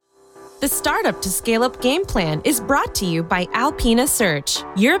The Startup to Scale Up game plan is brought to you by Alpina Search,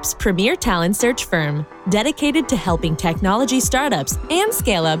 Europe's premier talent search firm, dedicated to helping technology startups and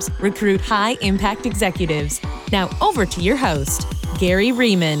scale-ups recruit high-impact executives. Now over to your host, Gary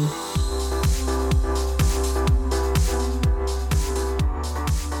Riemann.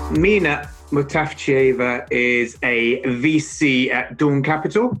 Mina Mutafcheva is a VC at Dawn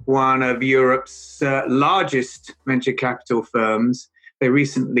Capital, one of Europe's largest venture capital firms. They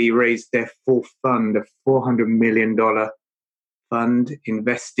recently raised their fourth fund, a $400 million fund,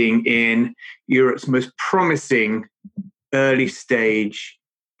 investing in Europe's most promising early stage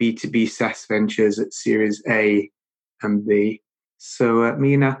B2B SaaS ventures at Series A and B. So,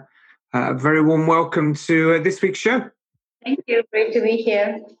 Mina, a very warm welcome to this week's show. Thank you. Great to be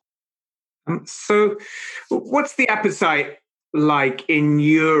here. So what's the appetite like in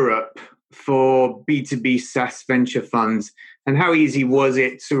Europe for B2B SaaS venture funds? And how easy was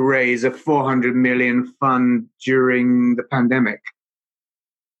it to raise a 400 million fund during the pandemic?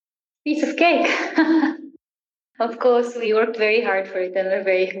 Piece of cake. Of course, we worked very hard for it and we're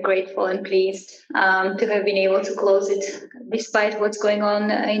very grateful and pleased to have been able to close it despite what's going on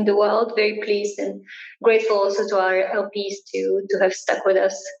in the world. Very pleased and grateful also to our LPs to have stuck with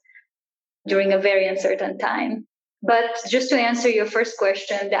us during a very uncertain time. But just to answer your first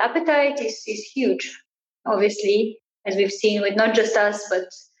question, the appetite is huge, obviously, as we've seen with not just us, but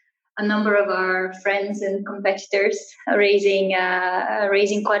a number of our friends and competitors raising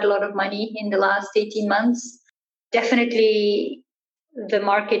quite a lot of money in the last 18 months. Definitely, the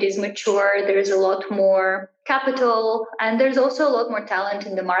market is mature. There's a lot more capital, and there's also a lot more talent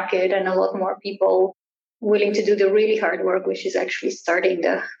in the market and a lot more people willing to do the really hard work, which is actually starting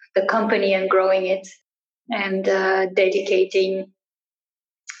the company and growing it and dedicating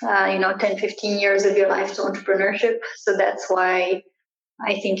 10, 15 years of your life to entrepreneurship. So that's why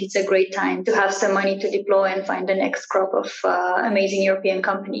I think it's a great time to have some money to deploy and find the next crop of amazing European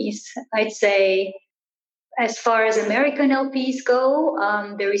companies. I'd say as far as American LPs go,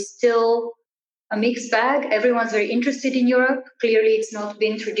 there is still a mixed bag. Everyone's very interested in Europe. Clearly, it's not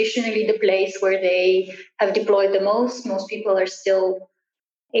been traditionally the place where they have deployed the most. Most people are still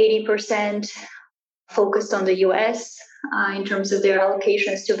 80% focused on the US in terms of their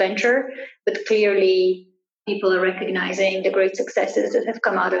allocations to venture. But clearly, people are recognizing the great successes that have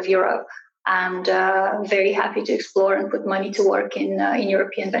come out of Europe and very happy to explore and put money to work in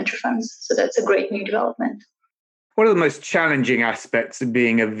European venture funds. So that's a great new development. What are the most challenging aspects of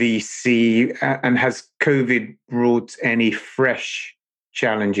being a VC, and has COVID brought any fresh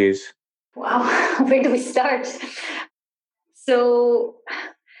challenges? Wow, where do we start? So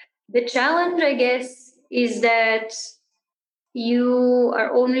the challenge, I guess, is that you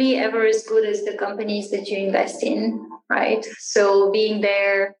are only ever as good as the companies that you invest in, right? So being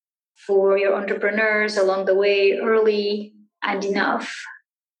there for your entrepreneurs along the way, early and enough,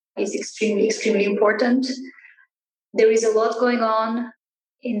 is extremely, extremely important. There is a lot going on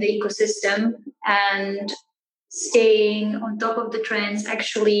in the ecosystem, and staying on top of the trends,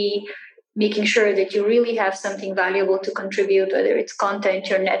 actually making sure that you really have something valuable to contribute, whether it's content,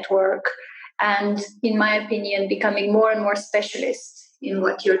 your network, and in my opinion, becoming more and more specialist in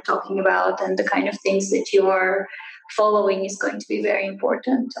what you're talking about and the kind of things that you are following is going to be very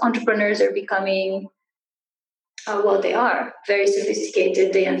important. Entrepreneurs are becoming, they are very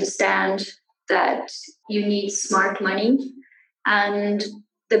sophisticated. They understand that you need smart money. And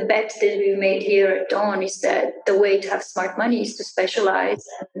the bet that we made here at Dawn is that the way to have smart money is to specialize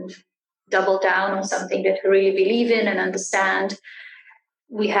and double down on something that we really believe in and understand.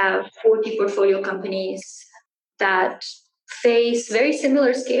 We have 40 portfolio companies that face very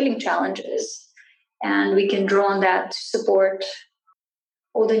similar scaling challenges, and we can draw on that to support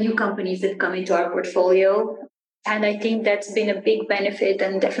all the new companies that come into our portfolio. And I think that's been a big benefit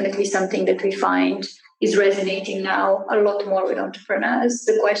and definitely something that we find is resonating now a lot more with entrepreneurs.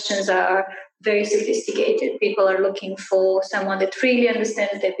 The questions are very sophisticated. People are looking for someone that really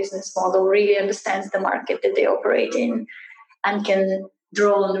understands their business model, really understands the market that they operate in, and can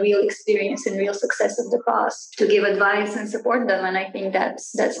draw on real experience and real success of the past to give advice and support them. And I think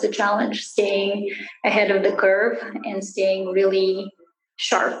that's the challenge, staying ahead of the curve and staying really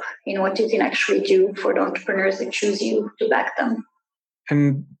sharp in what you can actually do for the entrepreneurs that choose you to back them.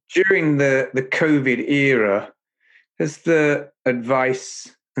 And during the COVID era, has the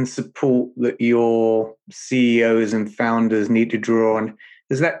advice and support that your CEOs and founders need to draw on,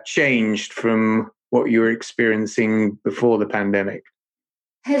 has that changed from what you were experiencing before the pandemic?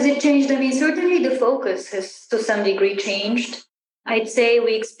 Has it changed? I mean, certainly the focus has to some degree changed. I'd say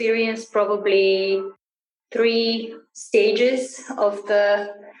we experienced probably 3 stages of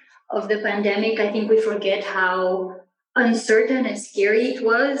the of the pandemic, I think we forget how uncertain and scary it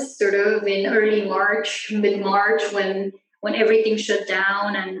was sort of in early March, mid-March, when everything shut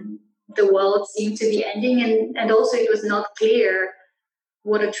down and the world seemed to be ending. And also it was not clear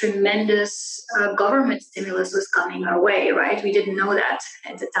what a tremendous government stimulus was coming our way, right? We didn't know that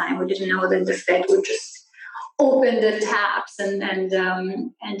at the time. We didn't know that the Fed would just open the taps, and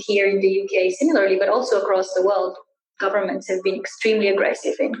here in the UK similarly, but also across the world, governments have been extremely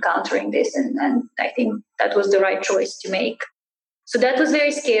aggressive in countering this, and I think that was the right choice to make. So that was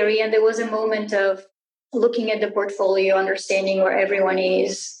very scary, and there was a moment of looking at the portfolio, understanding where everyone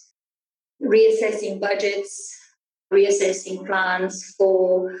is, reassessing budgets, reassessing plans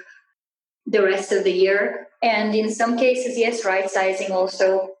for the rest of the year. And in some cases, yes, right sizing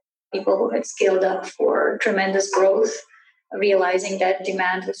also people who had scaled up for tremendous growth, realizing that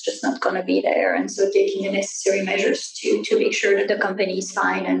demand was just not going to be there. And so taking the necessary measures to make sure that the company is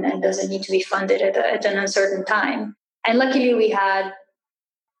fine and doesn't need to be funded at an uncertain time. And luckily we had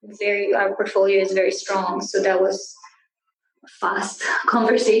our portfolio is very strong. So that was a fast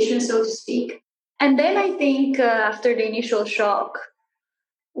conversation, so to speak. And then I think after the initial shock,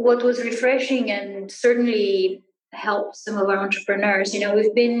 what was refreshing and certainly helped some of our entrepreneurs,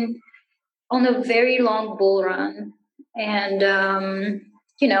 we've been on a very long bull run, and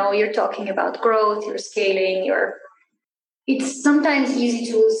you're talking about growth, you're scaling, it's sometimes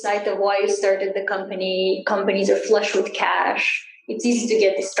easy to lose sight of why you started the company. Companies are flush with cash. It's easy to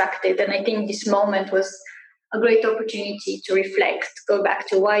get distracted, and I think this moment was a great opportunity to reflect, go back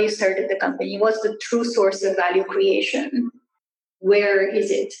to why you started the company. What's the true source of value creation? Where is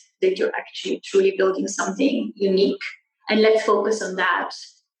it that you're actually truly building something unique? And let's focus on that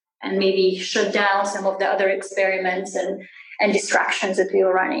and maybe shut down some of the other experiments and distractions that we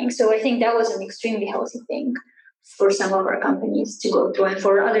were running. So I think that was an extremely healthy thing for some of our companies to go through, and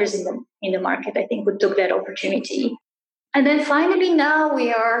for others in the market, I think we took that opportunity. And then finally now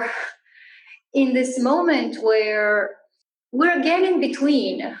we are in this moment where we're again in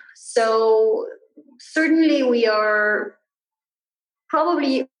between. So certainly we are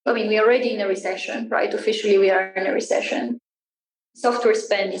we're already in a recession, right? Officially, we are in a recession. Software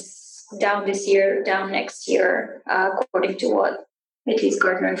spend is down this year, down next year, according to what at least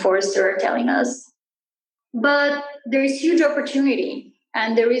Gartner and Forrester are telling us. But there is huge opportunity,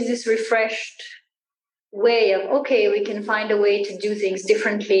 and there is this refreshed way of, okay, we can find a way to do things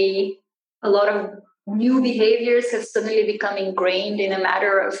differently. A lot of new behaviors have suddenly become ingrained in a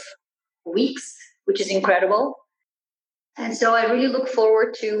matter of weeks, which is incredible. And so I really look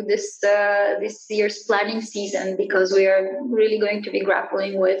forward to this year's planning season, because we are really going to be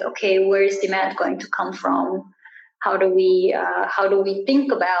grappling with, okay, where is demand going to come from? How do we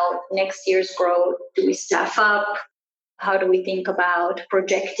think about next year's growth? Do we staff up? How do we think about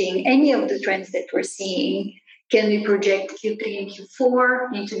projecting any of the trends that we're seeing? Can we project Q3 and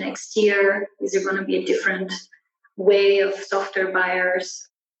Q4 into next year? Is there going to be a different way of software buyers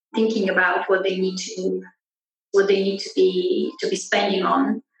thinking about what they need to be spending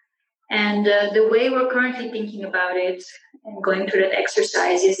on? And the way we're currently thinking about it and going through that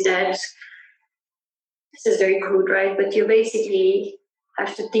exercise is that this is very crude, right? But you basically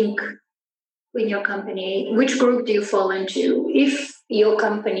have to think in your company, which group do you fall into? If your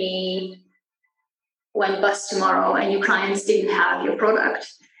company went bust tomorrow and your clients didn't have your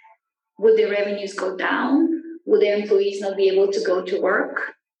product, would their revenues go down? Would their employees not be able to go to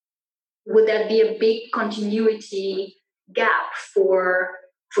work? Would that be a big continuity gap for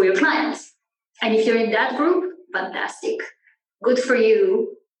your clients? And if you're in that group, fantastic. Good for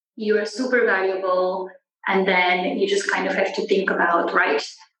you. You are super valuable. And then you just kind of have to think about, right,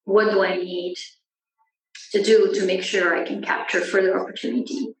 what do I need to do to make sure I can capture further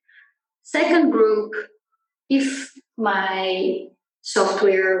opportunity? Second group, if my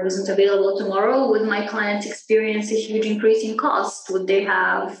software wasn't available tomorrow, would my clients experience a huge increase in cost? Would they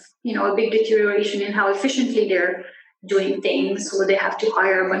have, a big deterioration in how efficiently they're doing things? Would they have to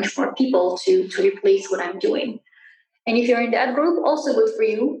hire a bunch more people to replace what I'm doing? And if you're in that group, also good for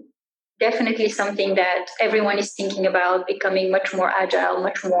you. Definitely something that everyone is thinking about, becoming much more agile,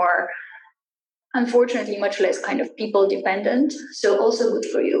 much more, unfortunately, much less kind of people dependent. So also good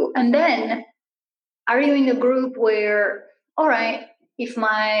for you. And then are you in a group where, all right, if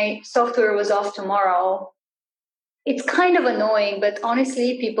my software was off tomorrow, it's kind of annoying, but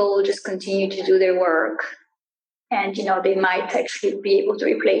honestly, people will just continue to do their work. And, they might actually be able to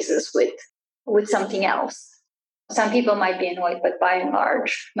replace us with something else. Some people might be annoyed, but by and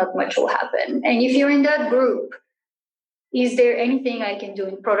large, not much will happen. And if you're in that group, is there anything I can do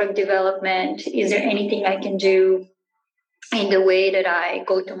in product development? Is there anything I can do in the way that I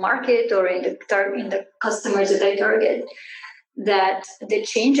go to market or in the customers that I target that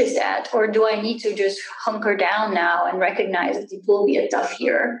changes that? Or do I need to just hunker down now and recognize that it will be a tough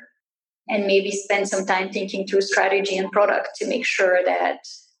year and maybe spend some time thinking through strategy and product to make sure that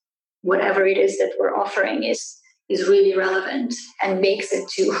whatever it is that we're offering is really relevant and makes it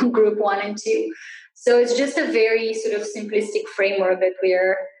to group 1 and 2. So it's just a very sort of simplistic framework that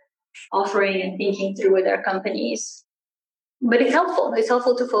we're offering and thinking through with our companies. But it's helpful. It's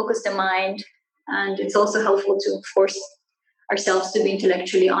helpful to focus the mind, and it's also helpful to force ourselves to be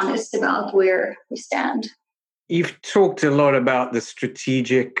intellectually honest about where we stand. You've talked a lot about the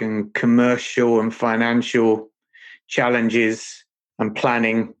strategic and commercial and financial challenges and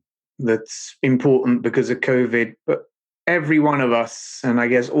planning that's important because of COVID. But every one of us, and I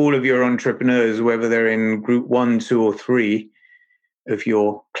guess all of your entrepreneurs, whether they're in group 1, 2, or 3 of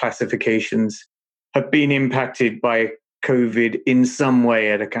your classifications, have been impacted by COVID in some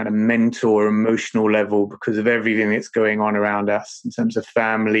way at a kind of mental or emotional level because of everything that's going on around us in terms of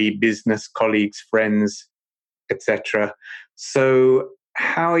family, business, colleagues, friends, etc. So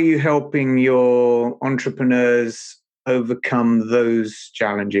how are you helping your entrepreneurs overcome those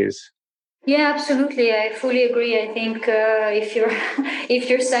challenges? Yeah, absolutely. I fully agree. I think if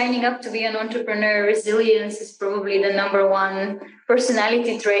you're signing up to be an entrepreneur, resilience is probably the number one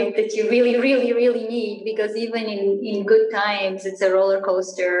personality trait that you really, really, really need, because even in good times, it's a roller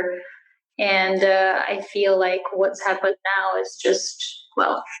coaster. And I feel like what's happened now is just,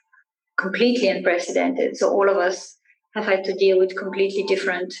 well, completely unprecedented. So all of us have had to deal with completely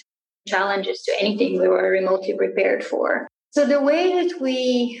different challenges to anything we were remotely prepared for. So the way that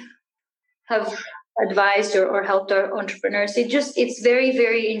we have advised or helped our entrepreneurs, it's very,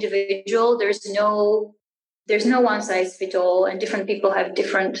 very individual. There's no one size fit all, and different people have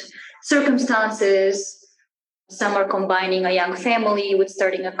different circumstances. Some are combining a young family with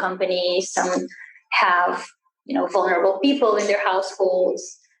starting a company. Some have, vulnerable people in their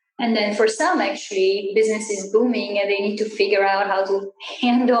households. And then for some, actually, business is booming and they need to figure out how to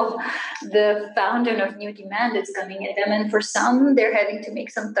handle the fountain of new demand that's coming at them. And for some, they're having to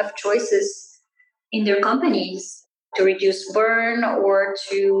make some tough choices in their companies to reduce burn or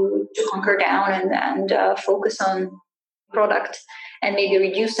to hunker down and focus on product and maybe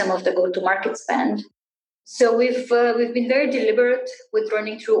reduce some of the go-to-market spend. So we've been very deliberate with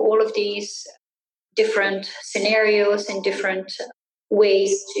running through all of these different scenarios and different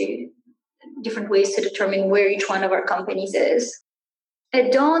ways to determine where each one of our companies is.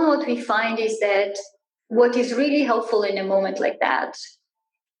 At Dawn, what we find is that what is really helpful in a moment like that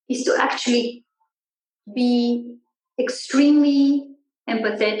is to actually be extremely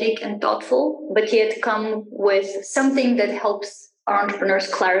empathetic and thoughtful, but yet come with something that helps our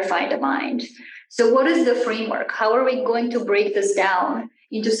entrepreneurs clarify the mind. So what is the framework? How are we going to break this down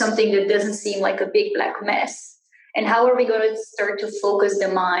into something that doesn't seem like a big black mess? And how are we going to start to focus the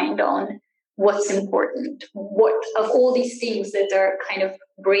mind on what's important? What of all these things that are kind of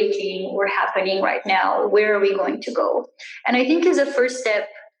breaking or happening right now, where are we going to go? And I think as a first step,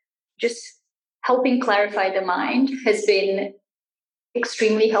 just helping clarify the mind has been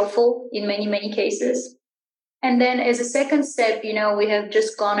extremely helpful in many, many cases. And then as a second step, we have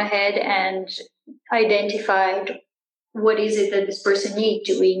just gone ahead and identified what is it that this person needs.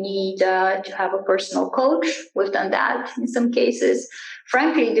 Do we need to have a personal coach? We've done that in some cases.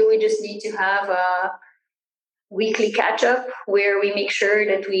 Frankly, do we just need to have a weekly catch-up where we make sure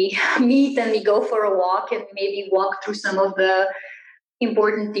that we meet and we go for a walk and maybe walk through some of the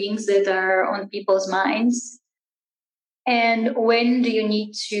important things that are on people's minds? And when do you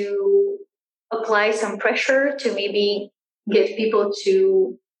need to apply some pressure to maybe get people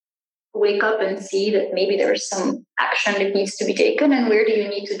to wake up and see that maybe there's some action that needs to be taken? And where do you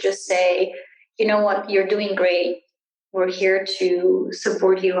need to just say, you know what, you're doing great. We're here to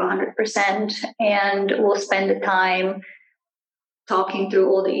support you 100%. And we'll spend the time talking through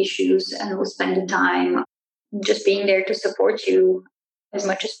all the issues, and we'll spend the time just being there to support you as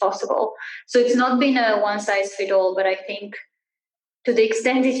much as possible. So it's not been a one size fit all, but I think to the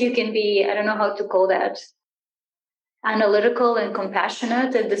extent that you can be, I don't know how to call that, analytical and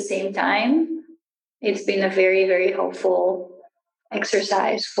compassionate at the same time, it's been a very, very helpful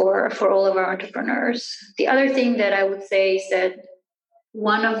exercise for all of our entrepreneurs. The other thing that I would say is that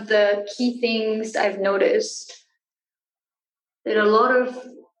one of the key things I've noticed that a lot of,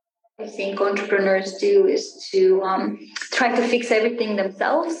 I think, entrepreneurs do is to try to fix everything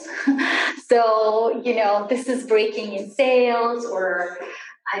themselves. So, this is breaking in sales, or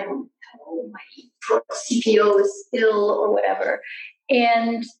I don't know, my CPO is ill or whatever.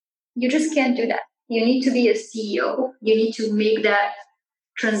 And you just can't do that. you need to be a CEO. You need to make that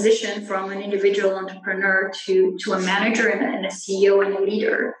transition from an individual entrepreneur to a manager and a CEO and a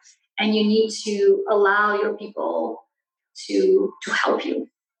leader. And you need to allow your people to help you.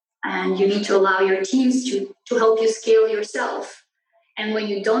 And you need to allow your teams to help you scale yourself. And when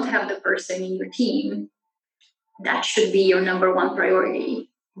you don't have the person in your team, that should be your number one priority.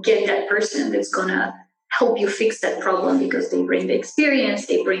 Get that person that's going to help you fix that problem, because they bring the experience,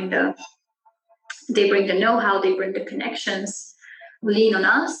 they bring the know-how, they bring the connections. Lean on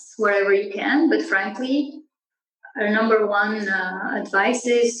us wherever you can. But frankly, our number one advice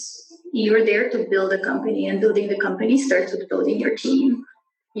is you're there to build a company, and building the company starts with building your team.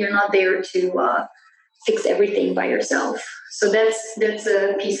 You're not there to fix everything by yourself. So that's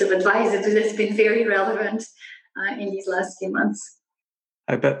a piece of advice that's been very relevant in these last few months.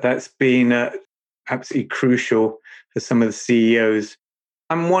 I bet that's been absolutely crucial for some of the CEOs.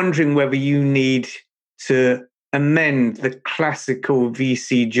 I'm wondering whether you need to amend the classical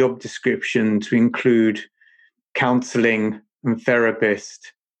VC job description to include counseling and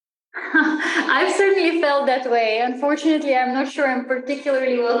therapist. I've certainly felt that way. Unfortunately, I'm not sure I'm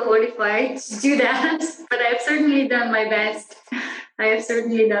particularly well qualified to do that, but I've certainly done my best.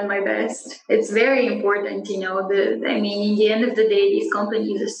 It's very important, in the end of the day, these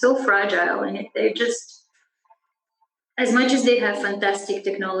companies are so fragile, and they're just, as much as they have fantastic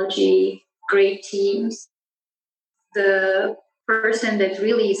technology, great teams, the person that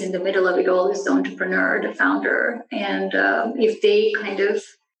really is in the middle of it all is the entrepreneur, the founder. And if they kind of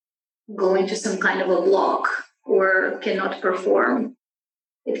go into some kind of a block or cannot perform,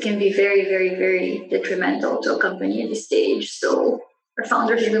 it can be very, very, very detrimental to a company at this stage. So our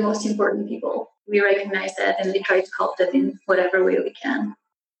founders are the most important people. We recognize that, and we try to help them in whatever way we can.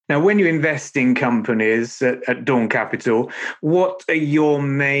 Now, when you invest in companies at Dawn Capital, what are your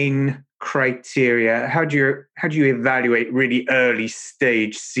main criteria? How do you evaluate really early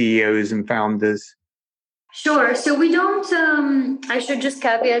stage CEOs and founders? Sure. So we don't, I should just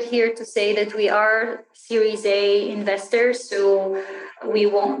caveat here to say that we are Series A investors. So we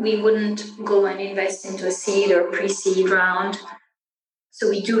wouldn't go and invest into a seed or pre-seed round. So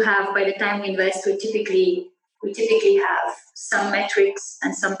we do have, by the time we invest, we typically have some metrics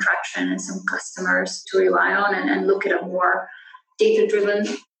and some traction and some customers to rely on, and look at a more data-driven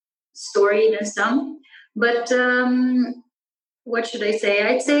story than some. But what should I say?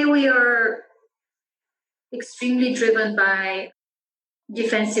 I'd say we are extremely driven by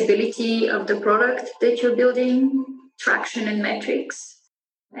defensibility of the product that you're building, traction and metrics,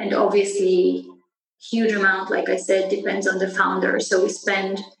 and obviously huge amount, like I said, depends on the founder. So we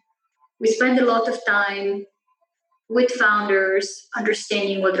spend a lot of time with founders,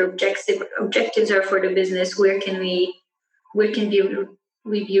 understanding what their objectives are for the business. Where can we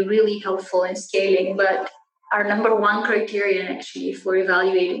be really helpful in scaling? But our number one criterion actually for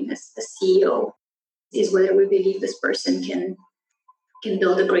evaluating a CEO is whether we believe this person can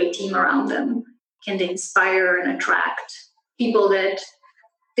build a great team around them. Can they inspire and attract people that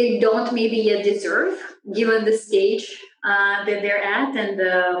they don't maybe yet deserve, given the stage that they're at and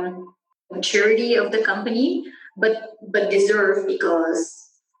the maturity of the company, but deserve because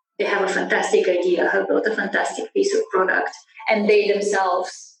they have a fantastic idea, have built a fantastic piece of product, and they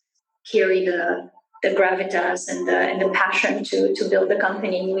themselves carry the gravitas and the passion to build the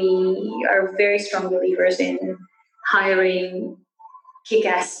company. We are very strong believers in hiring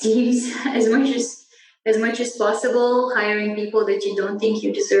kick-ass teams as much as possible, hiring people that you don't think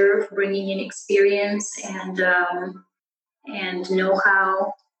you deserve, bringing in experience and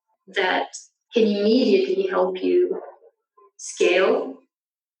know-how that can immediately help you scale.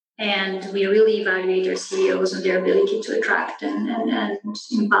 And we really evaluate our CEOs and their ability to attract and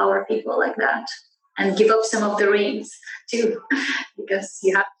empower people like that, and give up some of the reins too, because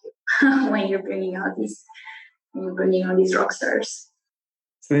you have to when you're bringing on these rock stars.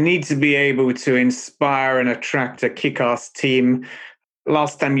 So they need to be able to inspire and attract a kick-ass team.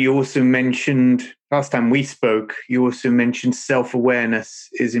 Last time we spoke, you also mentioned self-awareness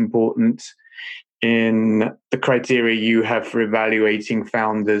is important in the criteria you have for evaluating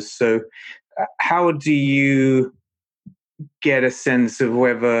founders. So how do you get a sense of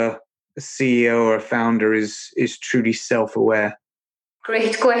whether a CEO or a founder is truly self-aware?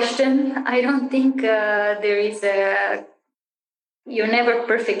 Great question. I don't think there is you're never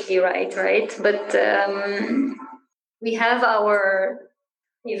perfectly right? But we have our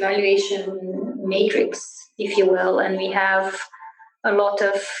evaluation matrix, if you will, and we have a lot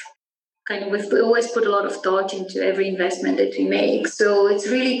of we always put a lot of thought into every investment that we make. So it's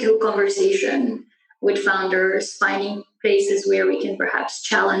really through conversation with founders, finding places where we can perhaps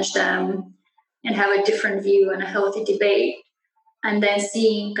challenge them, and have a different view and a healthy debate, and then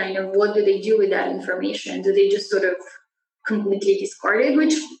seeing kind of what do they do with that information. Do they just sort of completely discard it,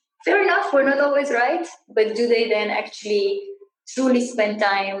 which fair enough, we're not always right, but do they then actually truly spend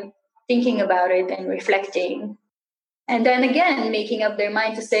time thinking about it and reflecting, and then again making up their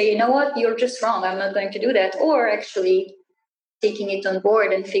mind to say, you know what, you're just wrong, I'm not going to do that, or actually taking it on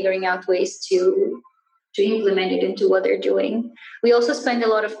board and figuring out ways to implement it into what they're doing. We also spend a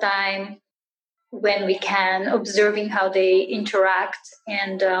lot of time, when we can, observing how they interact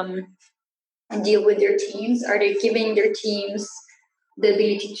and deal with their teams. Are they giving their teams the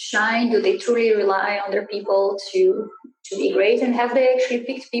ability to shine? Do they truly rely on their people to be great? And have they actually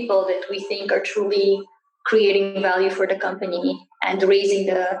picked people that we think are truly creating value for the company and raising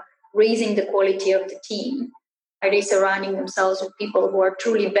the quality of the team? Are they surrounding themselves with people who are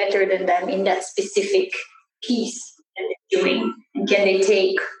truly better than them in that specific piece that they're doing? And can they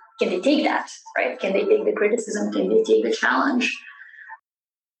take that, right? Can they take the criticism? Can they take the challenge?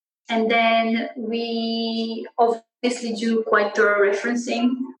 And then we obviously do quite thorough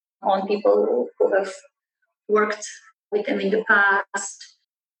referencing on people who have worked with them in the past.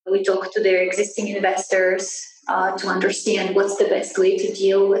 We talk to their existing investors to understand what's the best way to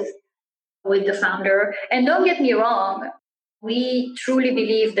deal with the founder. And don't get me wrong, we truly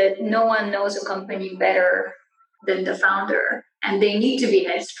believe that no one knows a company better than the founder. And they need to be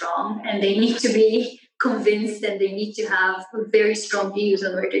headstrong, and they need to be convinced, and they need to have very strong views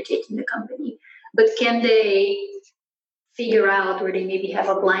on where they're taking the company. But can they figure out where they maybe have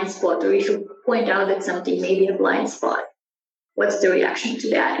a blind spot, or if you point out that something may be a blind spot, what's the reaction to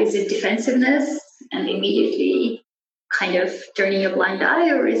that? Is it defensiveness and immediately kind of turning a blind eye,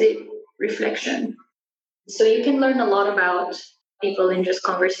 or is it reflection? So you can learn a lot about people in just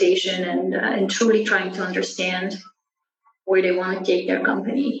conversation and truly trying to understand where they want to take their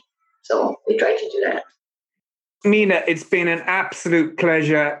company. So we try to do that. Mina, it's been an absolute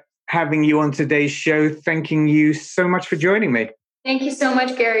pleasure having you on today's show. Thanking you so much for joining me. Thank you so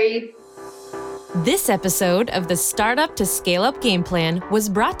much, Gary. This episode of the Startup to Scale Up Game Plan was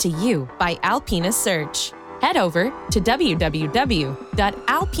brought to you by Alpina Search. Head over to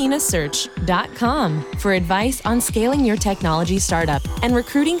www.alpinasearch.com for advice on scaling your technology startup and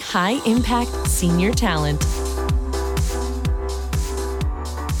recruiting high-impact senior talent.